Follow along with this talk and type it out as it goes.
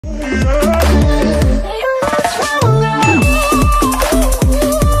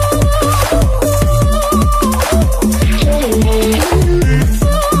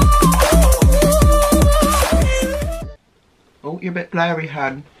you're a bit blurry,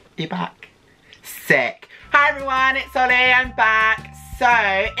 hun. You're back. Sick. Hi everyone, it's Ollie, I'm back.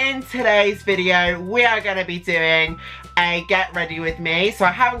 So, in today's video, we are going to be doing a get ready with me. So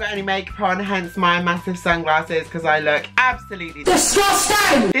I haven't got any makeup on, hence my massive sunglasses, because I look absolutely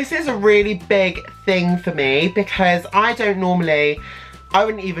disgusting. This is a really big thing for me, because I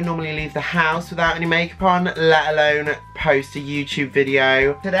wouldn't even normally leave the house without any makeup on, let alone post a YouTube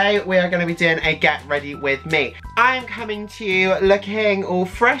video. Today we are going to be doing a get ready with me. I am coming to you looking all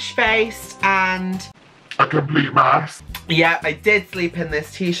fresh faced and a complete mess. Yeah, I did sleep in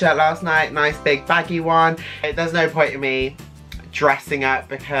this t-shirt last night, nice big baggy one. There's no point in me dressing up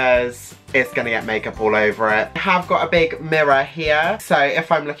because it's gonna get makeup all over it. I have got a big mirror here, so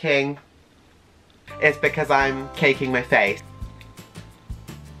if I'm looking, it's because I'm caking my face.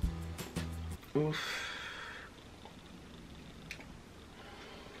 Oof.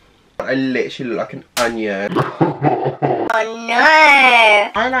 I literally look like an onion. Oh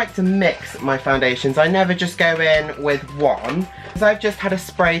no! I like to mix my foundations. I never just go in with one. Because I've just had a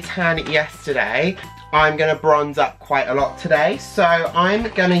spray tan yesterday, I'm going to bronze up quite a lot today. So I'm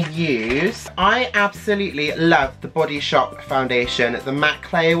going to use, I absolutely love the Body Shop foundation, the matte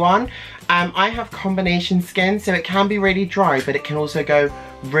clay one. I have combination skin, so it can be really dry, but it can also go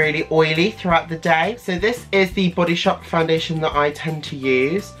really oily throughout the day. So this is the Body Shop foundation that I tend to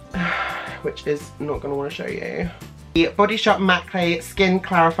use, which is not going to want to show you. The Body Shop Matte Clay Skin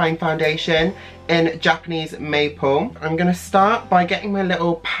Clarifying Foundation in Japanese Maple. I'm going to start by getting my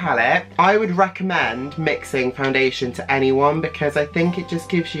little palette. I would recommend mixing foundation to anyone because I think it just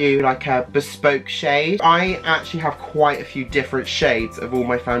gives you like a bespoke shade. I actually have quite a few different shades of all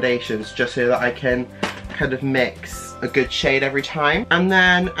my foundations just so that I can kind of mix a good shade every time. And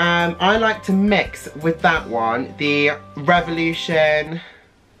then I like to mix with that one the Revolution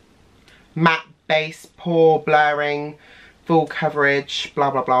Matte Base Pore Blurring Full Coverage blah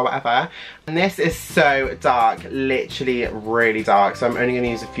blah blah whatever, and this is so dark, literally really dark, so I'm only going to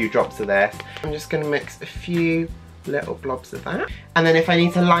use a few drops of this. I'm just going to mix a few little blobs of that, and then if I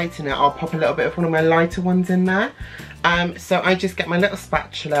need to lighten it I'll pop a little bit of one of my lighter ones in there. So I just get my little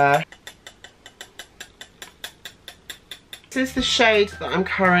spatula. This is the shade that I'm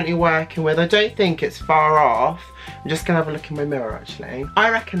currently working with. I don't think it's far off. I'm just going to have a look in my mirror actually. I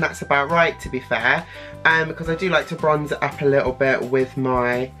reckon that's about right, to be fair, because I do like to bronze it up a little bit with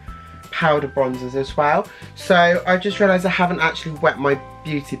my powder bronzers as well. So I've just realised I haven't actually wet my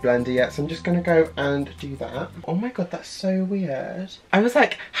beauty blender yet, so I'm just going to go and do that. Oh my god, that's so weird. I was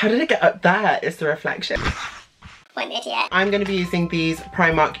like, how did it get up there? It's the reflection. What an idiot. I'm going to be using these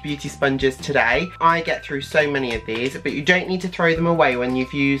Primark beauty sponges today. I get through so many of these, but you don't need to throw them away when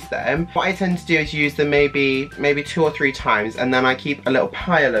you've used them. What I tend to do is use them maybe 2 or 3 times, and then I keep a little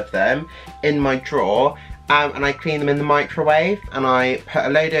pile of them in my drawer. And I clean them in the microwave, and I put a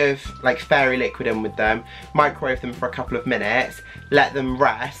load of like fairy liquid in with them, microwave them for a couple of minutes, let them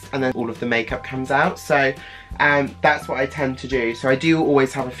rest, and then all of the makeup comes out. So that's what I tend to do. So I do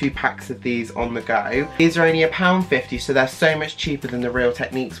always have a few packs of these on the go. These are only £1.50, so they're so much cheaper than the Real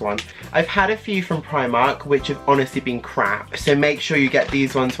Techniques ones. I've had a few from Primark which have honestly been crap, so make sure you get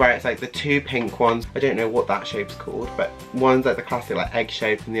these ones where it's like the 2 pink ones. I don't know what that shape's called, but one's like the classic like egg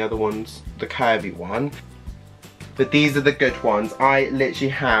shape and the other one's the curvy one. But these are the good ones. I literally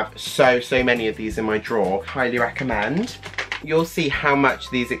have so many of these in my drawer. Highly recommend. You'll see how much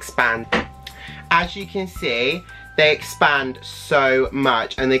these expand. As you can see, they expand so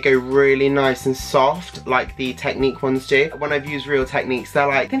much and they go really nice and soft like the Technique ones do. When I've used Real Techniques, they're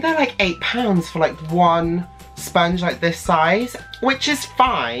like, I think they're like £8 for like one sponge like this size, which is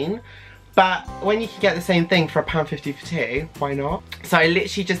fine. But when you can get the same thing for £1.50 for 2, why not? So I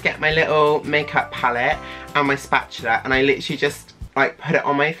literally just get my little makeup palette and my spatula, and I literally just like put it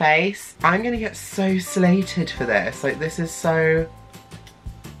on my face. I'm gonna get so slated for this. Like, this is so,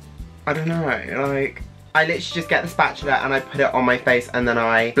 I don't know, like I literally just get the spatula and I put it on my face, and then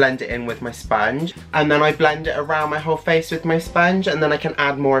I blend it in with my sponge, and then I blend it around my whole face with my sponge, and then I can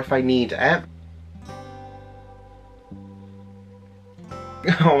add more if I need it.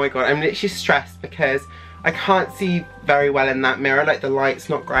 Oh my god, I'm literally stressed because I can't see very well in that mirror, like the light's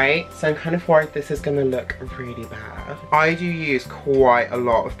not great, so I'm kind of worried this is going to look really bad. I do use quite a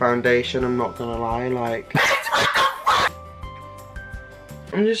lot of foundation, I'm not gonna lie, like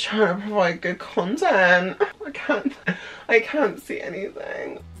I'm just trying to provide good content. I can't see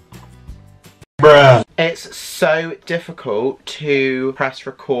anything. Bruh. It's so difficult to press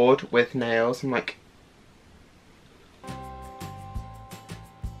record with nails. I'm like,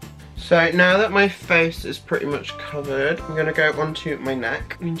 so now that my face is pretty much covered, I'm gonna go onto my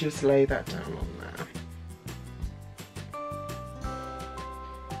neck and just lay that down on there.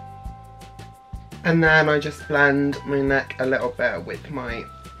 And then I just blend my neck a little bit with my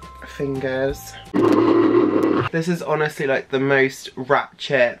fingers. This is honestly like the most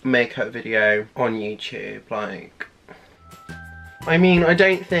ratchet makeup video on YouTube. Like, I mean, I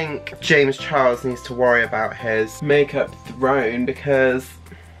don't think James Charles needs to worry about his makeup throne because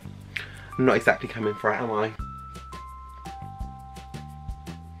I'm not exactly coming for it, am I?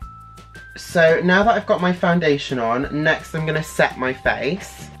 So now that I've got my foundation on, next I'm going to set my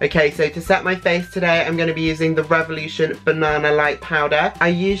face. Okay, so to set my face today, I'm going to be using the Revolution Banana Light Powder. I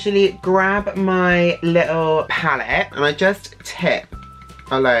usually grab my little palette and I just tip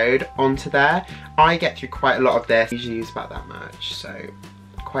a load onto there. I get through quite a lot of this. I usually use about that much, so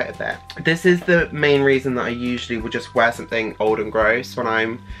quite a bit. This is the main reason that I usually will just wear something old and gross when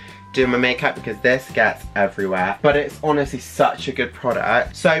I'm doing my makeup, because this gets everywhere. But it's honestly such a good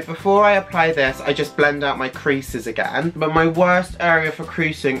product. So before I apply this, I just blend out my creases again. But my worst area for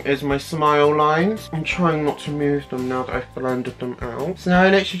creasing is my smile lines. I'm trying not to move them now that I've blended them out. So now I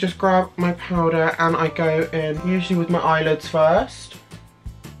literally just grab my powder and I go in, usually with my eyelids first.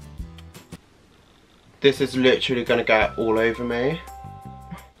 This is literally gonna get all over me.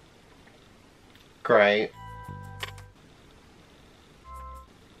 Great.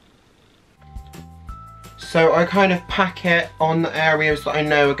 So I kind of pack it on the areas that I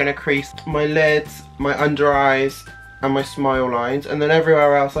know are going to crease. My lids, my under eyes and my smile lines, and then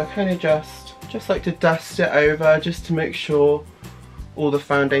everywhere else I kind of just like to dust it over just to make sure all the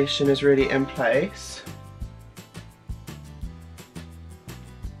foundation is really in place.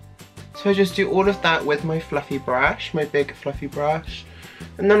 So I just do all of that with my fluffy brush, my big fluffy brush.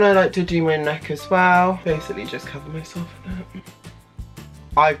 And then I like to do my neck as well. Basically just cover myself in it.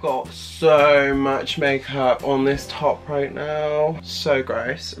 I've got so much makeup on this top right now. So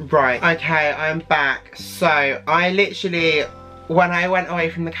gross. Right, okay, I'm back. So I literally, when I went away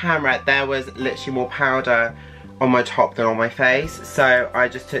from the camera, there was literally more powder on my top than on my face. So I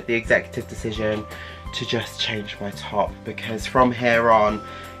just took the executive decision to just change my top, because from here on,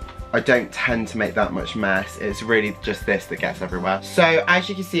 I don't tend to make that much mess. It's really just this that gets everywhere. So as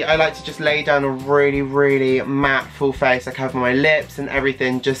you can see, I like to just lay down a really, really matte full face. I cover my lips and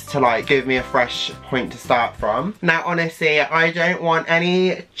everything just to like give me a fresh point to start from. Now honestly, I don't want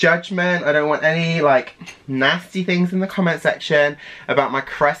any judgment. I don't want any like nasty things in the comment section about my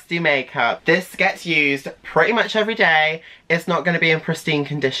crusty makeup. This gets used pretty much every day. It's not going to be in pristine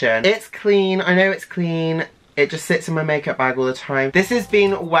condition. It's clean. I know it's clean. It just sits in my makeup bag all the time. This has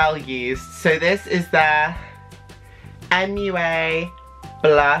been well used. So this is their MUA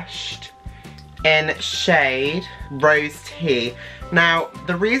blushed in shade Rose Tea. Now,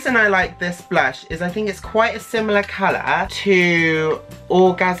 the reason I like this blush is I think it's quite a similar colour to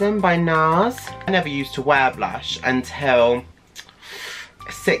Orgasm by NARS. I never used to wear blush until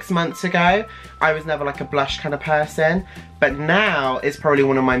 6 months ago. I was never like a blush kind of person, but now it's probably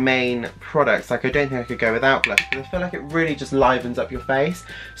one of my main products. Like, I don't think I could go without blush, because I feel like it really just livens up your face.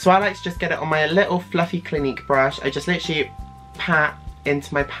 So I like to just get it on my little fluffy Clinique brush. I just literally pat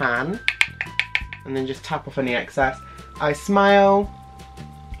into my pan and then just tap off any excess. I smile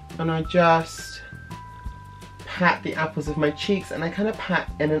and I just pat the apples of my cheeks, and I kind of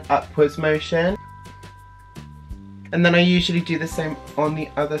pat in an upwards motion. And then I usually do the same on the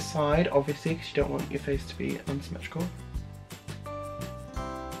other side, obviously, because you don't want your face to be unsymmetrical.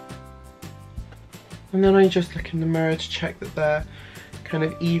 And then I just look in the mirror to check that they're kind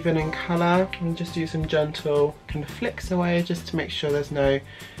of even in colour, and just do some gentle kind of flicks away just to make sure there's no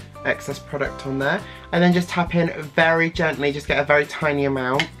excess product on there. And then just tap in very gently, just get a very tiny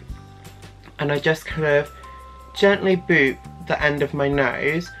amount. And I just kind of gently boop the end of my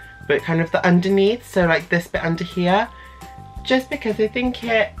nose, but kind of the underneath, so like this bit under here, just because I think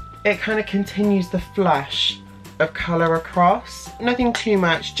it kind of continues the flush of colour across. Nothing too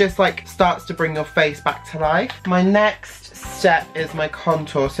much, just like starts to bring your face back to life. My next step is my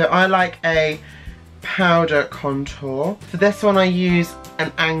contour. So I like a powder contour. For this one I use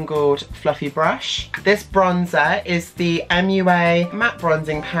an angled fluffy brush. This bronzer is the MUA matte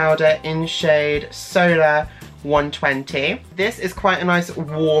bronzing powder in shade Solar 120. This is quite a nice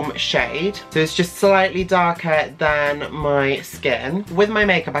warm shade, so it's just slightly darker than my skin. With my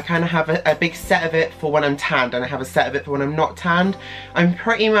makeup I kind of have a big set of it for when I'm tanned, and I have a set of it for when I'm not tanned. I'm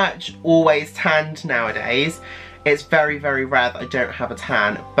pretty much always tanned nowadays. It's very, very rare that I don't have a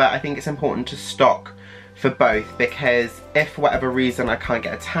tan, but I think it's important to stock for both, because if for whatever reason I can't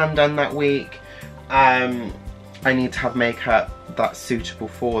get a tan done that week, I need to have makeup that's suitable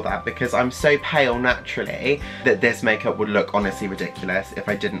for that, because I'm so pale naturally that this makeup would look honestly ridiculous if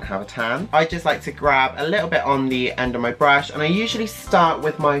I didn't have a tan. I just like to grab a little bit on the end of my brush, and I usually start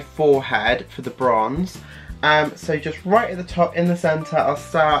with my forehead for the bronze. So just right at the top in the center, I'll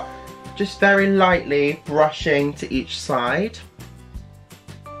start just very lightly brushing to each side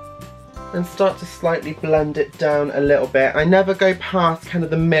and start to slightly blend it down a little bit. I never go past kind of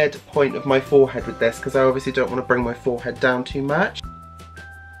the mid point of my forehead with this, because I obviously don't want to bring my forehead down too much.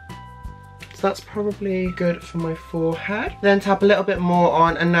 So that's probably good for my forehead. Then tap a little bit more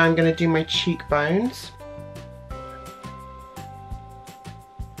on, and now I'm going to do my cheekbones.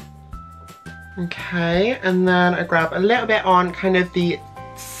 Okay, and then I grab a little bit on kind of the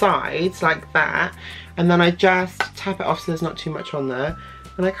sides like that, and then I just tap it off so there's not too much on there.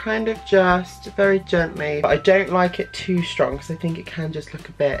 And I kind of just very gently, but I don't like it too strong because I think it can just look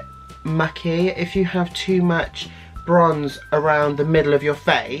a bit mucky. If you have too much bronze around the middle of your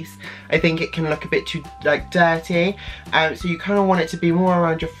face, I think it can look a bit too like dirty. So you kind of want it to be more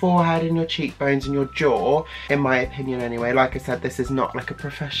around your forehead and your cheekbones and your jaw, in my opinion anyway. Like I said, this is not like a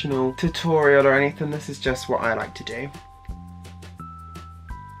professional tutorial or anything, this is just what I like to do.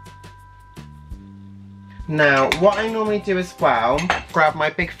 Now, what I normally do as well, grab my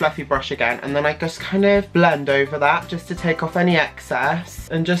big fluffy brush again, and then I just kind of blend over that just to take off any excess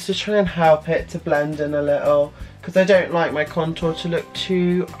and just to try and help it to blend in a little, because I don't like my contour to look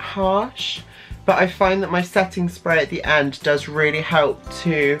too harsh. But I find that my setting spray at the end does really help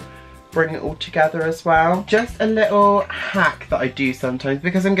to bring it all together as well. Just a little hack that I do sometimes,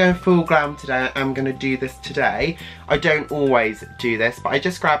 because I'm going full glam today, I'm going to do this today. I don't always do this, but I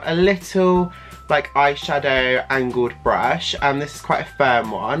just grab a little like eyeshadow angled brush, and this is quite a firm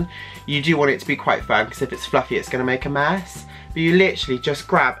one. You do want it to be quite firm, because if it's fluffy it's going to make a mess. But you literally just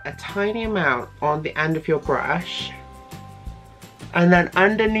grab a tiny amount on the end of your brush, and then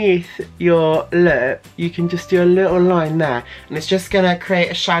underneath your lip you can just do a little line there, and it's just going to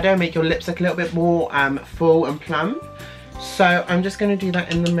create a shadow, make your lips look a little bit more full and plump. So I'm just going to do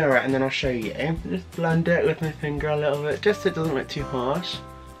that in the mirror, and then I'll show you. Just blend it with my finger a little bit, just so it doesn't look too harsh.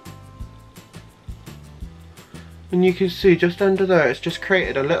 And you can see just under there it's just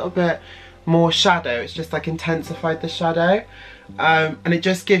created a little bit more shadow. It's just like intensified the shadow, and it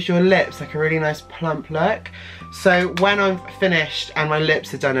just gives your lips like a really nice plump look. So when I'm finished and my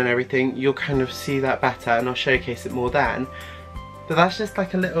lips are done and everything, you'll kind of see that better, and I'll showcase it more then. But that's just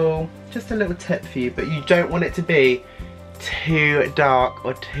like a little tip for you. But you don't want it to be too dark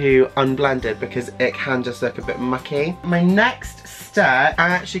or too unblended, because it can just look a bit mucky. My next step,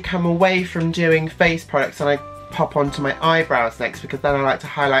 I actually come away from doing face products and I pop onto my eyebrows next, because then I like to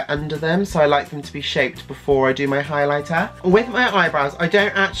highlight under them, so I like them to be shaped before I do my highlighter. With my eyebrows, I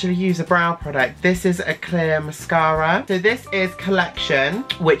don't actually use a brow product. This is a clear mascara. So this is Collection,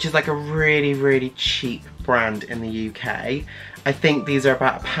 which is like a really, really cheap brand in the UK. I think these are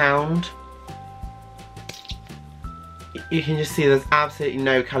about £1. You can just see there's absolutely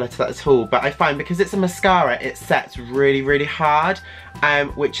no colour to that at all, but I find because it's a mascara it sets really, really hard,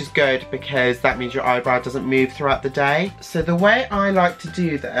 which is good because that means your eyebrow doesn't move throughout the day. So the way I like to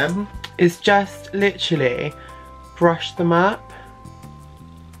do them is just literally brush them up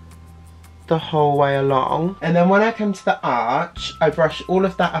the whole way along, and then when I come to the arch I brush all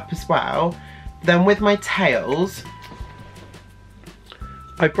of that up as well. Then with my tails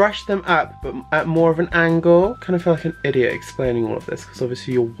I brush them up, but at more of an angle. Kind of feel like an idiot explaining all of this, because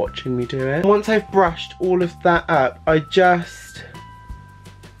obviously you're watching me do it. Once I've brushed all of that up, I just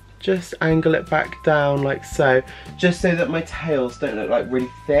angle it back down like so, just so that my tails don't look like really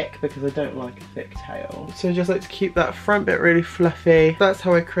thick, because I don't like a thick tail. So I just like to keep that front bit really fluffy. That's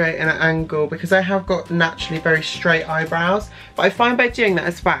how I create an angle, because I have got naturally very straight eyebrows. But I find by doing that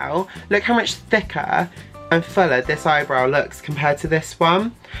as well, look how much thicker and fuller this eyebrow looks compared to this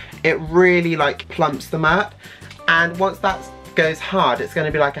one. It really like plumps them up, and once that goes hard it's going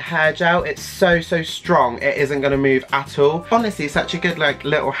to be like a hair gel. It's so strong, it isn't going to move at all. Honestly, such a good like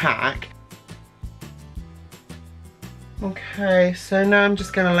little hack. Okay, so now I'm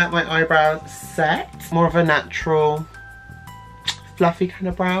just going to let my eyebrows set. More of a natural fluffy kind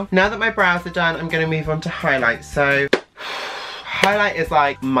of brow. Now that my brows are done, I'm going to move on to highlight. So highlight is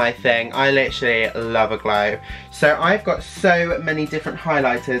like my thing. I literally love a glow. So I've got so many different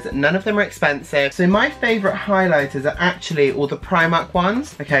highlighters. None of them are expensive. So my favourite highlighters are actually all the Primark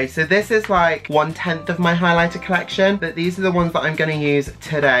ones. Okay, so this is like 1/10 of my highlighter collection, but these are the ones that I'm going to use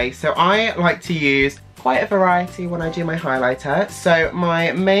today. So I like to use quite a variety when I do my highlighter. So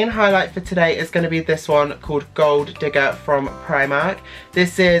my main highlight for today is going to be this one called Gold Digger from Primark.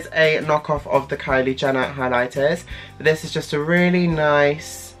 This is a knockoff of the Kylie Jenner highlighters. This is just a really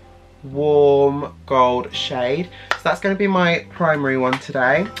nice warm gold shade. So that's going to be my primary one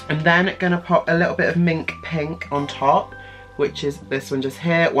today. I'm then going to pop a little bit of Mink Pink on top, which is this one just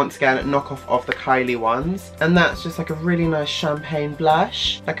here. Once again, a knockoff of the Kylie ones. And that's just like a really nice champagne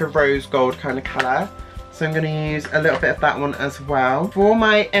blush, like a rose gold kind of colour. So I'm going to use a little bit of that one as well. For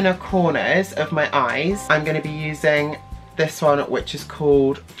my inner corners of my eyes, I'm going to be using this one, which is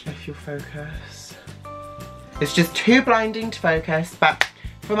called, if you'll focus, it's just too blinding to focus, but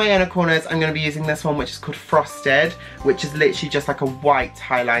for my inner corners, I'm going to be using this one, which is called Frosted, which is literally just like a white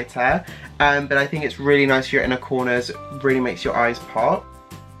highlighter. But I think it's really nice for your inner corners, really makes your eyes pop.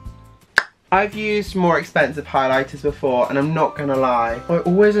 I've used more expensive highlighters before, and I'm not gonna lie, I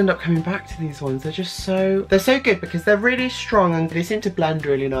always end up coming back to these ones. They're so good because they're really strong and they seem to blend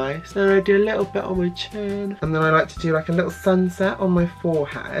really nice. Then I do a little bit on my chin, and then I like to do like a little sunset on my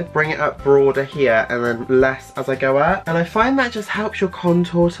forehead, bring it up broader here and then less as I go up. And I find that just helps your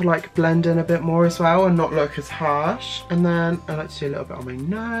contour to like blend in a bit more as well and not look as harsh. And then I like to do a little bit on my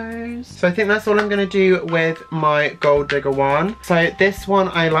nose. So I think that's all I'm gonna do with my Gold Digger one. So this one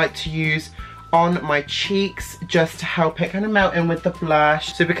I like to use on my cheeks just to help it kind of melt in with the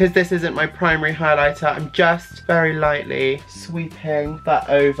blush. So because this isn't my primary highlighter, I'm just very lightly sweeping that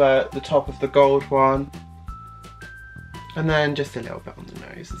over the top of the gold one. And then just a little bit on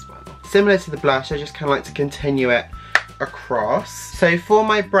the nose as well. Similar to the blush, I just kind of like to continue it across. So for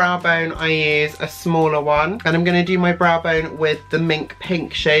my brow bone, I use a smaller one, and I'm going to do my brow bone with the Mink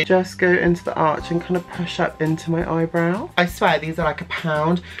Pink shade. Just go into the arch and kind of push up into my eyebrow. I swear these are like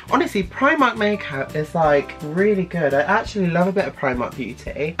 £1. Honestly, Primark makeup is like really good. I actually love a bit of Primark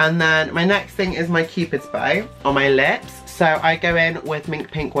beauty. And then my next thing is my Cupid's bow on my lips. So I go in with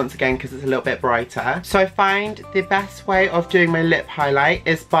Mink Pink once again because it's a little bit brighter. So I find the best way of doing my lip highlight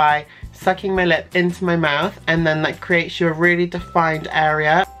is by sucking my lip into my mouth, and then that creates you a really defined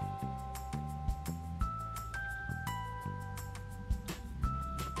area.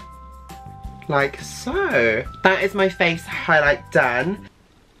 Like so. That is my face highlight done.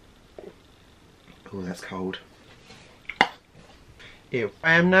 Oh, that's cold. Ew.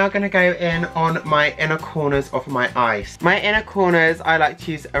 I am now going to go in on my inner corners of my eyes. My inner corners, I like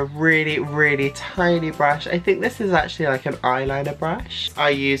to use a really, really tiny brush. I think this is actually like an eyeliner brush. I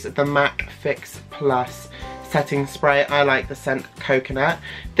use the MAC Fix Plus setting spray. I like the scent Coconut.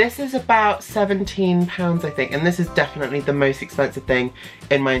 This is about £17, I think, and this is definitely the most expensive thing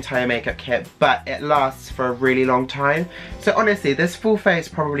in my entire makeup kit, but it lasts for a really long time. So honestly, this full face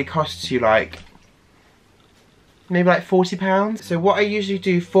probably costs you like maybe like £40. So what I usually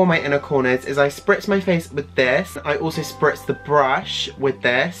do for my inner corners is I spritz my face with this. I also spritz the brush with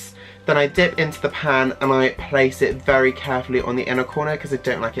this. Then I dip into the pan and I place it very carefully on the inner corner because I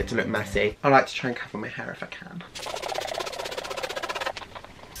don't like it to look messy. I like to try and cover my hair if I can.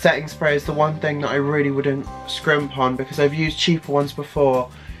 Setting spray is the one thing that I really wouldn't scrimp on because I've used cheaper ones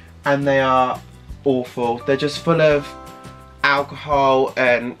before and they are awful. They're just full of alcohol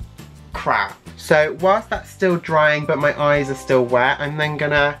and crap. So whilst that's still drying but my eyes are still wet, I'm then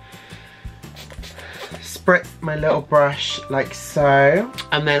gonna spritz my little brush like so,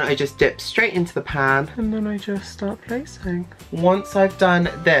 and then I just dip straight into the pan and then I just start placing. Once I've done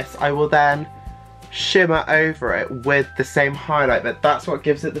this, I will then shimmer over it with the same highlight, but that's what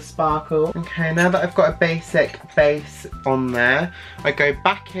gives it the sparkle. Okay, now that I've got a basic base on there, I go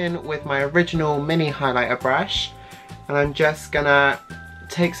back in with my original mini highlighter brush and I'm just gonna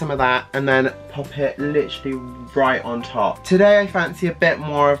take some of that and then pop it literally right on top. Today I fancy a bit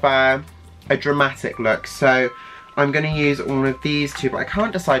more of a dramatic look, so I'm going to use one of these two, but I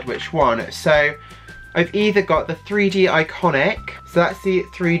can't decide which one. So I've either got the 3D Iconic, so that's the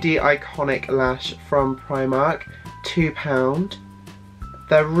 3D Iconic lash from Primark, £2.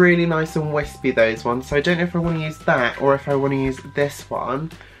 They're really nice and wispy, those ones, so I don't know if I want to use that or if I want to use this one,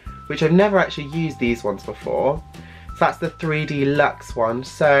 which I've never actually used these ones before. So that's the 3D Luxe one,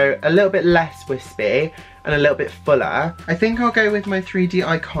 so a little bit less wispy and a little bit fuller. I think I'll go with my 3D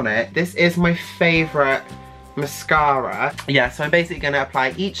Iconic. This is my favourite mascara. Yeah, so I'm basically going to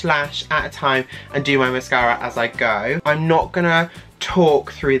apply each lash at a time and do my mascara as I go. I'm not going to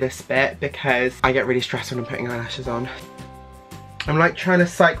talk through this bit because I get really stressed when I'm putting eyelashes on. I'm like trying to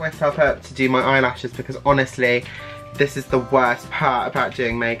psych myself up to do my eyelashes because honestly, this is the worst part about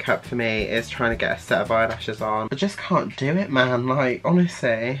doing makeup for me, is trying to get a set of eyelashes on. I just can't do it, man, like,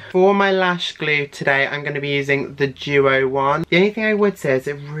 honestly. For my lash glue today, I'm going to be using the Duo one. The only thing I would say is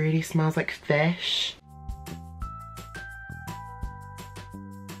it really smells like fish.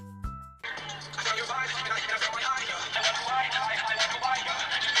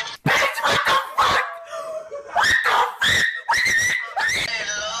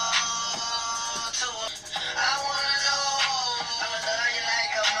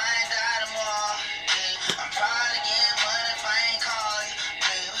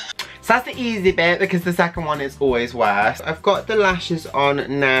 that's the easy bit because the second one is always worse. I've got the lashes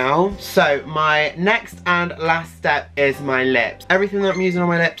on now. So my next and last step is my lips. Everything that I'm using on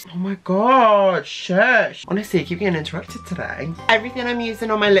my lips. Oh my god, shush. Honestly, I keep getting interrupted today. Everything I'm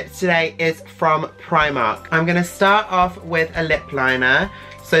using on my lips today is from Primark. I'm gonna start off with a lip liner.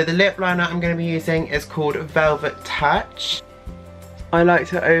 So the lip liner I'm gonna be using is called Velvet Touch. I like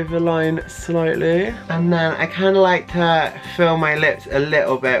to overline slightly, and then I kind of like to fill my lips a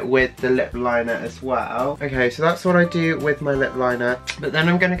little bit with the lip liner as well. Okay, so that's what I do with my lip liner, but then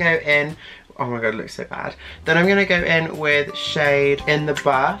I'm going to go in, oh my god, it looks so bad. Then I'm going to go in with shade In the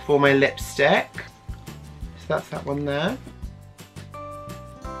Buff for my lipstick. So that's that one there.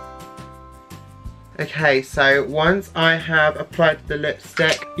 Okay, so once I have applied the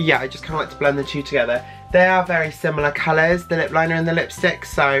lipstick, yeah, I just kind of like to blend the two together. They are very similar colours, the lip liner and the lipstick,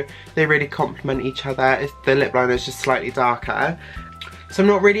 so they really complement each other. The lip liner is just slightly darker. So I'm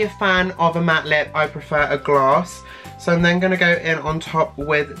not really a fan of a matte lip, I prefer a gloss. So I'm then going to go in on top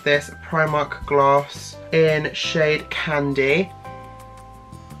with this Primark gloss in shade Candy.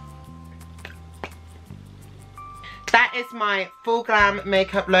 That is my full glam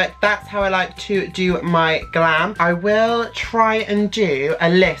makeup look. That's how I like to do my glam. I will try and do a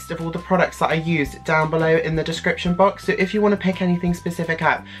list of all the products that I used down below in the description box. So if you want to pick anything specific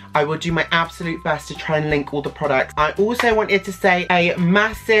up, I will do my absolute best to try and link all the products. I also wanted to say a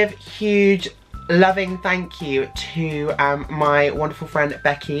massive, huge, loving thank you to my wonderful friend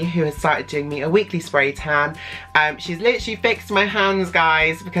Becky, who has started doing me a weekly spray tan. She's literally fixed my hands,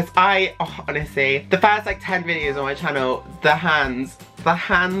 guys, because honestly, the first like 10 videos on my channel, the hands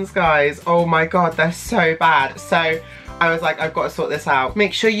guys, oh my god, they're so bad. So I was like, I've got to sort this out.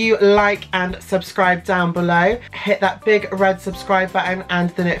 Make sure you like and subscribe down below. Hit that big red subscribe button and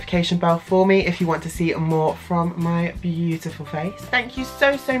the notification bell for me if you want to see more from my beautiful face. Thank you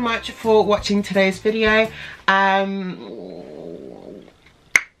so, so much for watching today's video.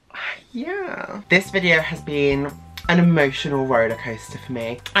 Yeah. This video has been an emotional roller coaster for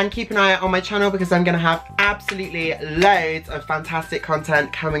me. And keep an eye out on my channel because I'm going to have absolutely loads of fantastic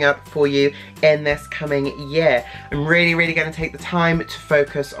content coming up for you in this coming year. I'm really, really going to take the time to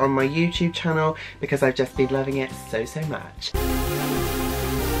focus on my YouTube channel because I've just been loving it so, so much.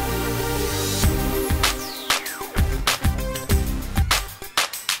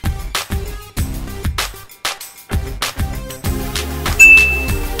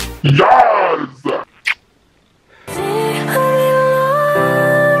 Yeah!